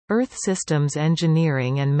Earth Systems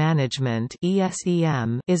Engineering and Management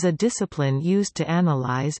 (ESEM) is a discipline used to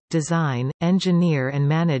analyze, design, engineer and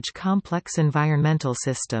manage complex environmental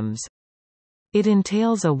systems. It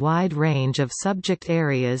entails a wide range of subject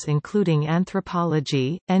areas including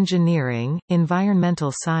anthropology, engineering,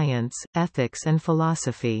 environmental science, ethics and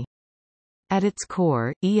philosophy. At its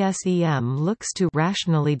core, ESEM looks to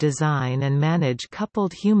rationally design and manage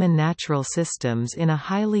coupled human-natural systems in a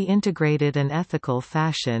highly integrated and ethical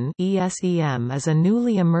fashion. ESEM is a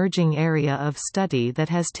newly emerging area of study that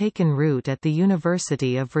has taken root at the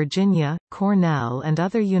University of Virginia, Cornell and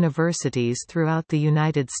other universities throughout the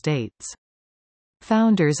United States.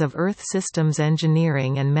 Founders of Earth Systems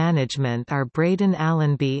Engineering and Management are Braden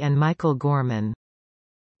Allenby and Michael Gorman.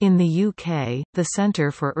 In the UK, the Centre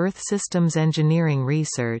for Earth Systems Engineering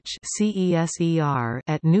Research (CESER)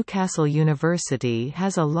 at Newcastle University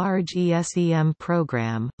has a large ESEM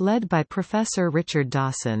programme, led by Professor Richard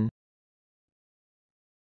Dawson.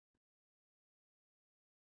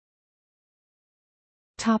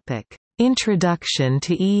 Introduction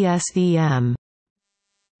to ESEM.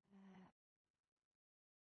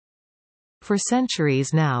 For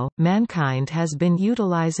centuries now, mankind has been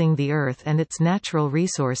utilizing the Earth and its natural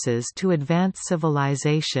resources to advance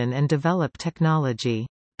civilization and develop technology.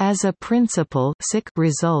 As a principal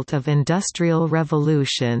result of industrial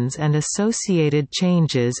revolutions and associated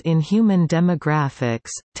changes in human demographics,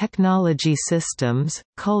 technology systems,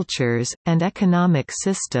 cultures, and economic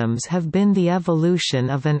systems have been the evolution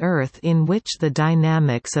of an Earth in which the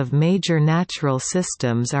dynamics of major natural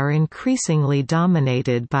systems are increasingly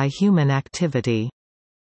dominated by human activity.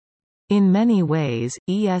 In many ways,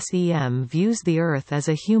 ESEM views the Earth as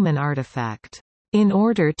a human artifact. In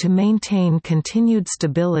order to maintain continued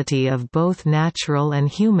stability of both natural and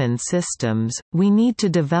human systems, we need to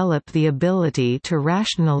develop the ability to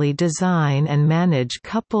rationally design and manage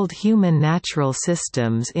coupled human-natural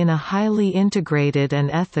systems in a highly integrated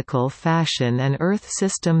and ethical fashion, and Earth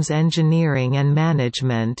Systems Engineering and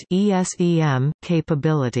Management (ESEM)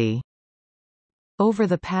 capability. Over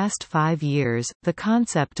the past 5 years, the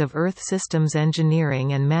concept of Earth Systems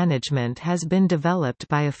Engineering and Management has been developed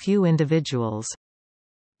by a few individuals.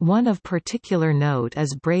 One of particular note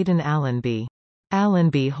is Braden Allenby.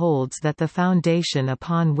 Allenby holds that the foundation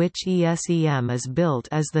upon which ESEM is built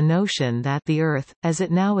is the notion that the Earth, as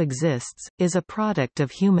it now exists, is a product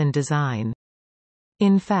of human design.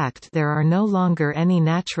 In fact, there are no longer any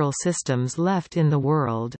natural systems left in the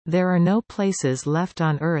world, there are no places left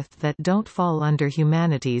on Earth that don't fall under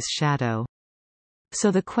humanity's shadow. So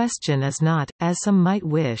the question is not, as some might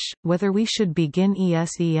wish, whether we should begin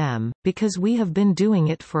ESEM, because we have been doing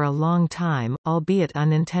it for a long time, albeit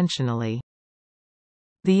unintentionally.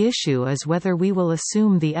 The issue is whether we will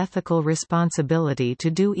assume the ethical responsibility to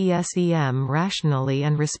do ESEM rationally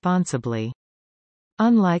and responsibly.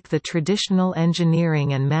 Unlike the traditional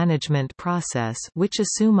engineering and management process, which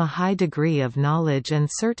assume a high degree of knowledge and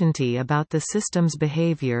certainty about the system's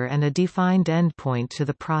behavior and a defined endpoint to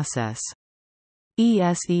the process,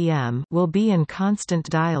 ESEM will be in constant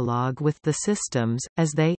dialogue with the systems,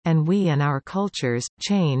 as they, and we and our cultures,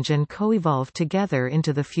 change and co-evolve together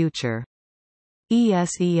into the future.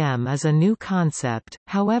 ESEM is a new concept,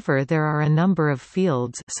 however there are a number of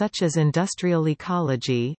fields such as industrial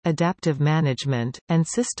ecology, adaptive management, and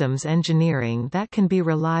systems engineering that can be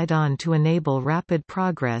relied on to enable rapid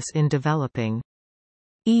progress in developing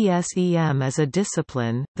ESEM as a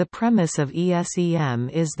discipline. The premise of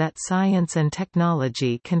ESEM is that science and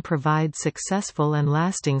technology can provide successful and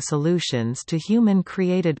lasting solutions to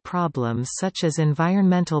human-created problems such as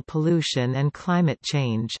environmental pollution and climate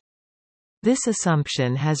change. This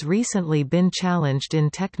assumption has recently been challenged in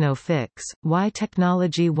Techno-Fix, Why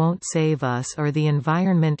Technology Won't Save Us or the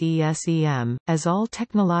Environment ESEM, as all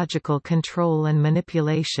technological control and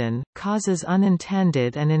manipulation causes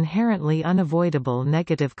unintended and inherently unavoidable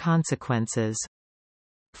negative consequences.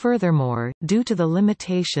 Furthermore, due to the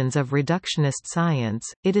limitations of reductionist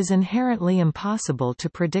science, it is inherently impossible to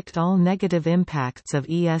predict all negative impacts of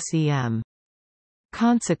ESEM.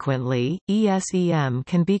 Consequently, ESEM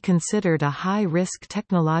can be considered a high-risk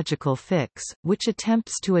technological fix, which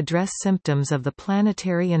attempts to address symptoms of the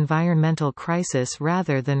planetary environmental crisis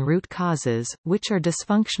rather than root causes, which are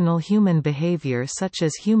dysfunctional human behavior such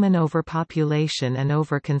as human overpopulation and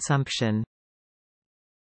overconsumption.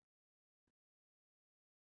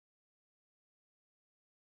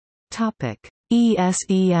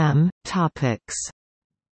 ESEM topics.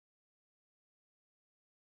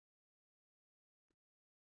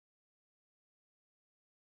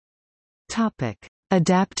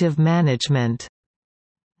 Adaptive management.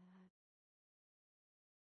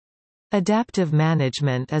 Adaptive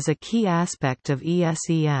management is a key aspect of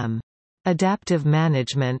ESEM. Adaptive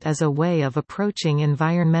management is a way of approaching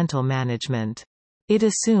environmental management. It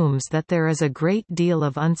assumes that there is a great deal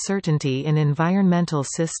of uncertainty in environmental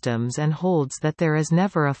systems and holds that there is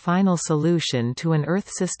never a final solution to an Earth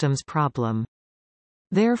system's problem.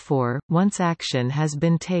 Therefore, once action has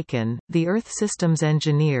been taken, the Earth systems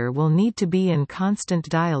engineer will need to be in constant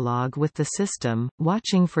dialogue with the system,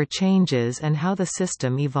 watching for changes and how the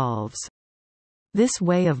system evolves. This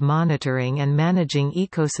way of monitoring and managing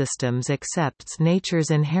ecosystems accepts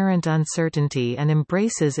nature's inherent uncertainty and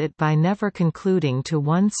embraces it by never concluding to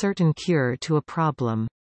one certain cure to a problem.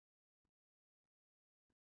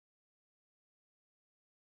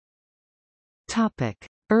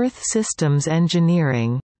 Earth systems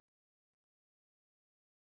engineering.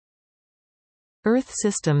 Earth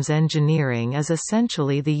systems engineering is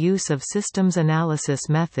essentially the use of systems analysis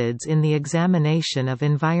methods in the examination of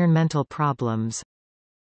environmental problems.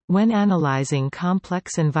 When analyzing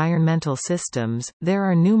complex environmental systems, there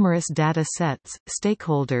are numerous data sets,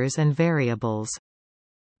 stakeholders and variables.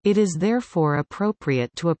 It is therefore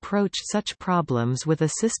appropriate to approach such problems with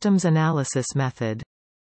a systems analysis method.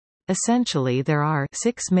 Essentially, there are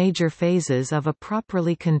 6 major phases of a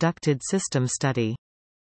properly conducted system study.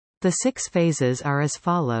 The 6 phases are as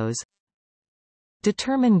follows.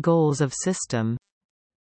 Determine goals of system.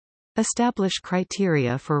 Establish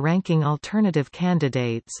criteria for ranking alternative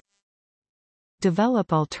candidates.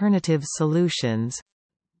 Develop alternative solutions.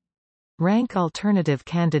 Rank alternative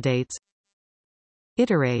candidates.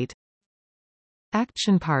 Iterate.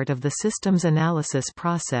 Action. Part of the systems analysis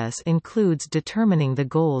process includes determining the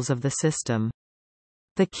goals of the system.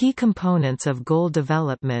 The key components of goal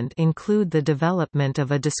development include the development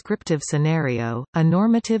of a descriptive scenario, a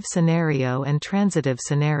normative scenario and transitive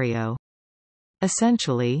scenario.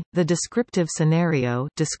 Essentially, the descriptive scenario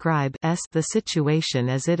describe the situation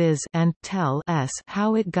as it is and tell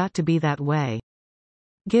how it got to be that way.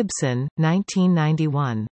 Gibson,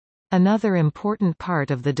 1991. Another important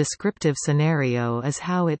part of the descriptive scenario is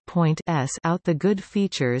how it points out the good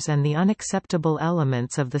features and the unacceptable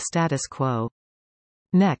elements of the status quo.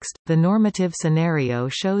 Next, the normative scenario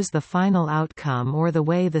shows the final outcome or the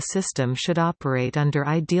way the system should operate under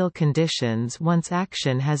ideal conditions once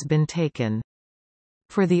action has been taken.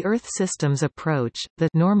 For the Earth systems approach, the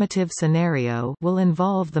normative scenario will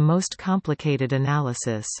involve the most complicated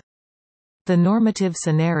analysis. The normative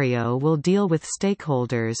scenario will deal with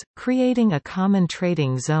stakeholders, creating a common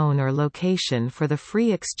trading zone or location for the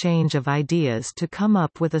free exchange of ideas to come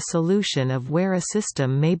up with a solution of where a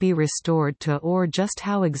system may be restored to or just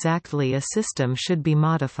how exactly a system should be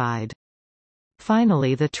modified.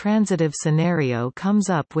 Finally, the transitive scenario comes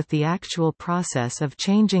up with the actual process of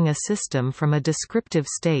changing a system from a descriptive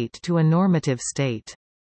state to a normative state.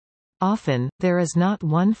 Often, there is not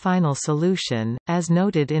one final solution, as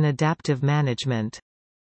noted in adaptive management.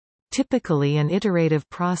 Typically, an iterative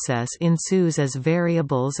process ensues as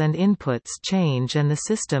variables and inputs change and the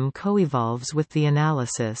system co-evolves with the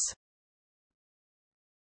analysis.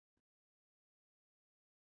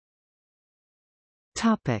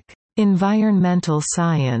 Topic: Environmental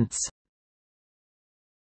science.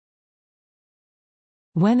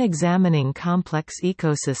 When examining complex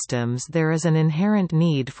ecosystems, there is an inherent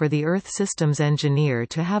need for the Earth systems engineer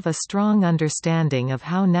to have a strong understanding of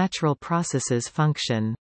how natural processes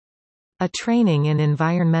function. A training in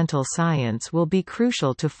environmental science will be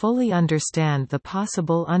crucial to fully understand the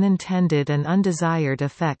possible unintended and undesired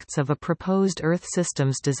effects of a proposed Earth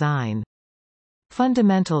systems design.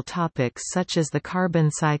 Fundamental topics such as the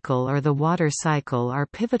carbon cycle or the water cycle are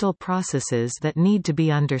pivotal processes that need to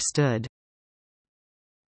be understood.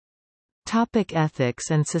 Ethics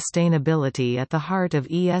and sustainability. At the heart of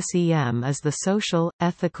ESEM is the social,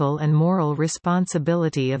 ethical and moral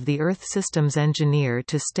responsibility of the Earth systems engineer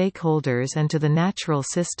to stakeholders and to the natural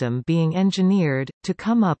system being engineered, to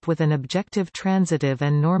come up with an objective transitive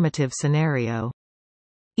and normative scenario.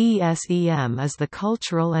 ESEM is the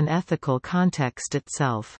cultural and ethical context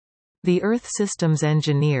itself. The Earth systems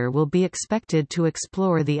engineer will be expected to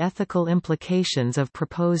explore the ethical implications of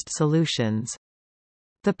proposed solutions.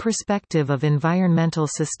 The perspective of environmental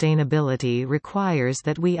sustainability requires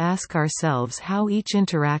that we ask ourselves how each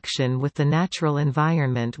interaction with the natural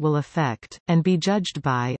environment will affect, and be judged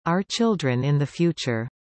by, our children in the future.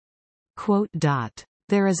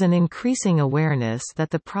 There is an increasing awareness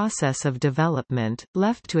that the process of development,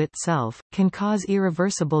 left to itself, can cause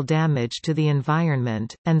irreversible damage to the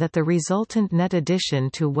environment, and that the resultant net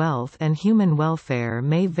addition to wealth and human welfare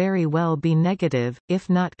may very well be negative, if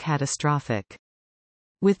not catastrophic.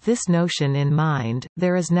 With this notion in mind,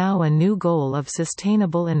 there is now a new goal of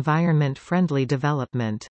sustainable environment-friendly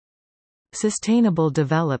development. Sustainable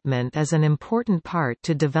development is an important part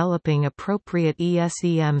to developing appropriate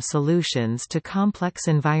ESEM solutions to complex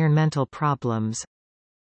environmental problems.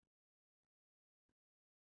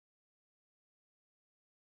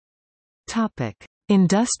 Topic: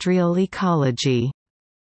 Industrial ecology.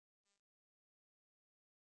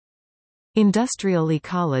 Industrial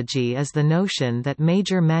ecology is the notion that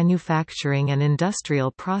major manufacturing and industrial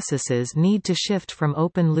processes need to shift from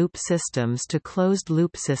open-loop systems to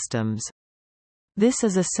closed-loop systems. This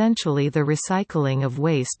is essentially the recycling of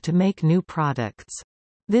waste to make new products.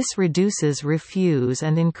 This reduces refuse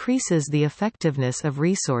and increases the effectiveness of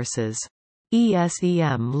resources.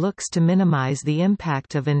 ESEM looks to minimize the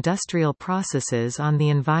impact of industrial processes on the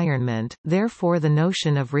environment, therefore the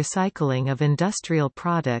notion of recycling of industrial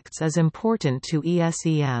products is important to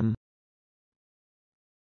ESEM.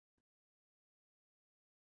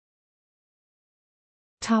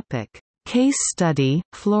 Topic: Case study,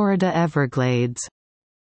 Florida Everglades.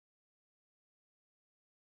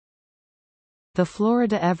 The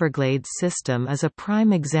Florida Everglades system is a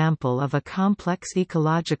prime example of a complex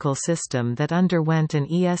ecological system that underwent an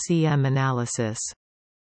ESEM analysis.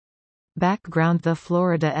 Background: the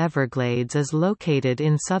Florida Everglades is located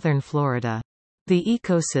in southern Florida. The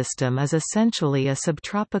ecosystem is essentially a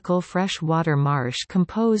subtropical freshwater marsh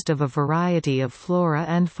composed of a variety of flora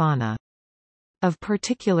and fauna. Of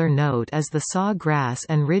particular note is the saw grass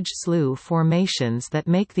and ridge slough formations that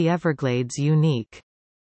make the Everglades unique.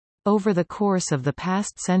 Over the course of the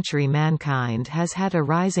past century, mankind has had a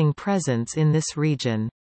rising presence in this region.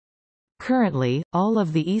 Currently, all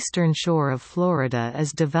of the eastern shore of Florida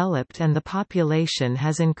is developed and the population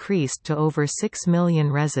has increased to over 6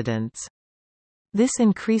 million residents. This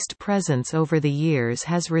increased presence over the years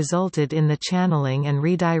has resulted in the channeling and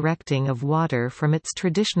redirecting of water from its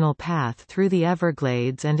traditional path through the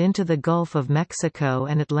Everglades and into the Gulf of Mexico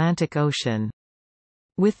and Atlantic Ocean.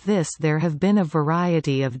 With this, there have been a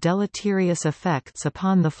variety of deleterious effects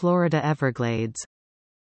upon the Florida Everglades.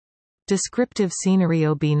 Descriptive scenery.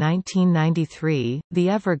 By 1993, the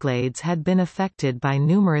Everglades had been affected by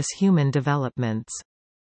numerous human developments.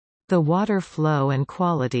 The water flow and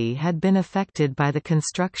quality had been affected by the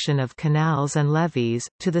construction of canals and levees,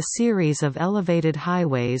 to the series of elevated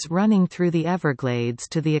highways running through the Everglades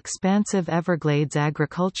to the expansive Everglades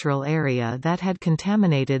agricultural area that had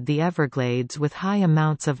contaminated the Everglades with high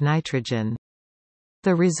amounts of nitrogen.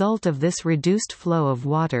 The result of this reduced flow of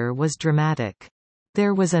water was dramatic.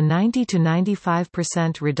 There was a 90 to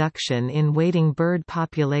 95% reduction in wading bird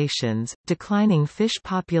populations, declining fish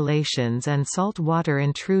populations and saltwater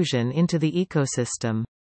intrusion into the ecosystem.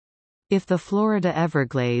 If the Florida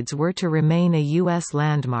Everglades were to remain a U.S.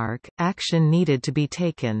 landmark, action needed to be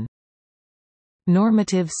taken.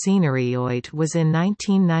 Normative scenery. It was in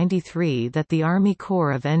 1993 that the Army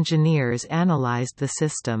Corps of Engineers analyzed the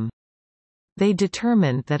system. They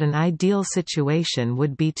determined that an ideal situation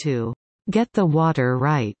would be to get the water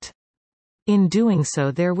right. In doing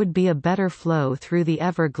so, there would be a better flow through the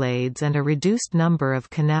Everglades and a reduced number of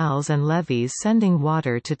canals and levees sending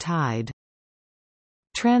water to tide.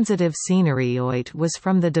 Transitive scenery. It was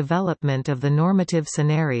from the development of the normative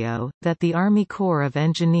scenario, that the Army Corps of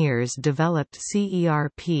Engineers developed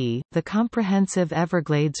CERP, the Comprehensive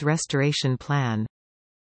Everglades Restoration Plan.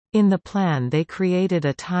 In the plan they created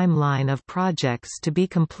a timeline of projects to be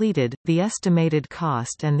completed, the estimated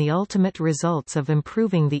cost and the ultimate results of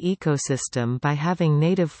improving the ecosystem by having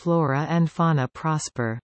native flora and fauna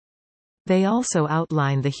prosper. They also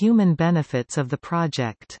outline the human benefits of the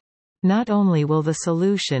project. Not only will the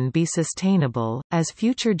solution be sustainable, as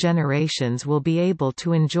future generations will be able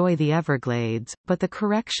to enjoy the Everglades, but the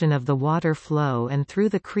correction of the water flow and through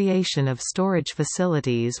the creation of storage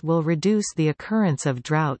facilities will reduce the occurrence of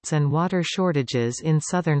droughts and water shortages in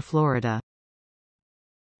southern Florida.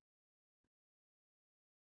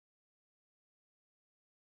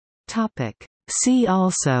 See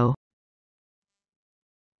also: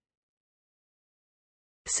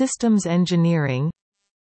 Systems engineering,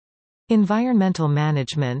 Environmental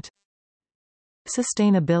management,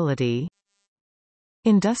 Sustainability,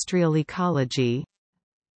 Industrial ecology,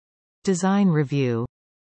 Design review.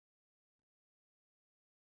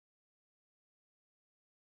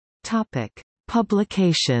 Topic: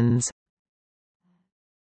 Publications.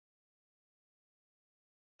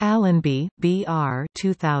 Allenby, B.R.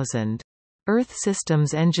 2000. Earth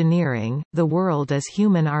Systems Engineering, The World as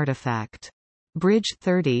Human Artifact. Bridge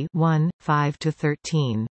 30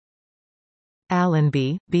 5–13.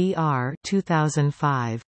 Allenby, B.R.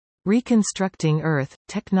 2005. Reconstructing Earth,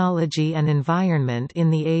 Technology and Environment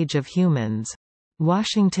in the Age of Humans.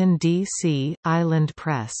 Washington, D.C., Island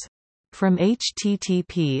Press. From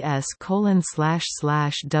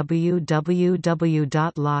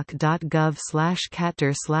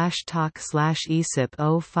https://www.loc.gov/catter/talk/ESIP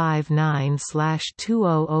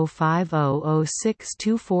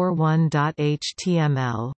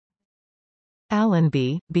 059/2005062441.html.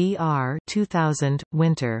 Allenby, B.R. 2000,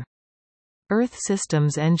 Winter. Earth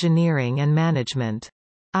Systems Engineering and Management.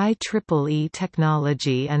 IEEE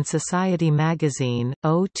Technology and Society Magazine,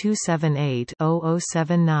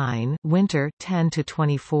 0278-0079, Winter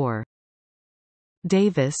 10-24.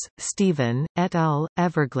 Davis, Stephen, et al.,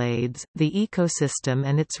 Everglades, The Ecosystem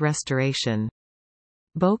and Its Restoration.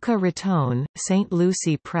 Boca Raton, St.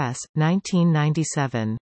 Lucie Press,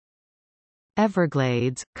 1997.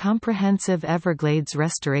 Everglades, Comprehensive Everglades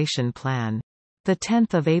Restoration Plan. 10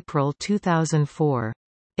 April 2004.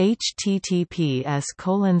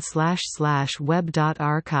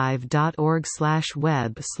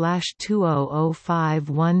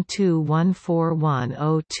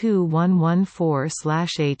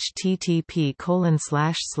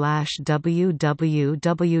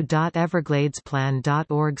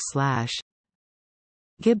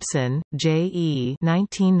 Gibson, J. E.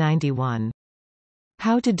 1991.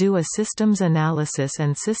 How to Do a Systems Analysis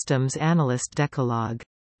and Systems Analyst Decalogue.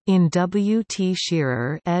 In W. T.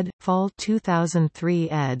 Shearer, ed., Fall 2003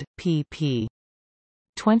 ed., pp.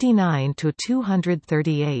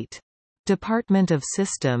 29-238. Department of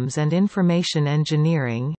Systems and Information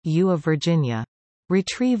Engineering, U of Virginia.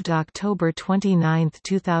 Retrieved October 29,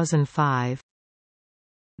 2005.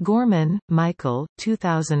 Gorman, Michael,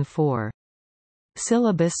 2004.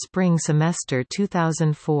 Syllabus Spring Semester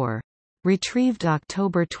 2004. Retrieved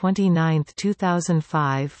October 29,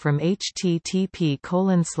 2005 from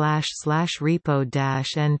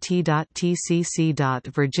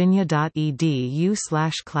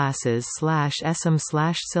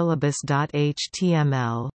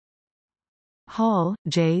Hall,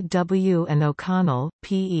 J. W. and O'Connell,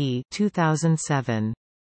 P. E. 2007.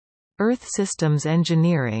 Earth Systems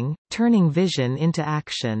Engineering, Turning Vision into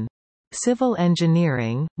Action. Civil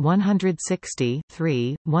Engineering, 160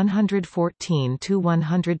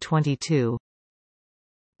 114-122.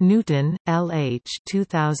 Newton, L. H.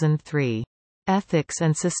 2003. Ethics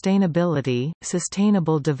and Sustainability,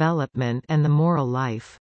 Sustainable Development and the Moral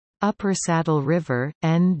Life. Upper Saddle River,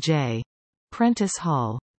 N. J. Prentice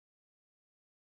Hall.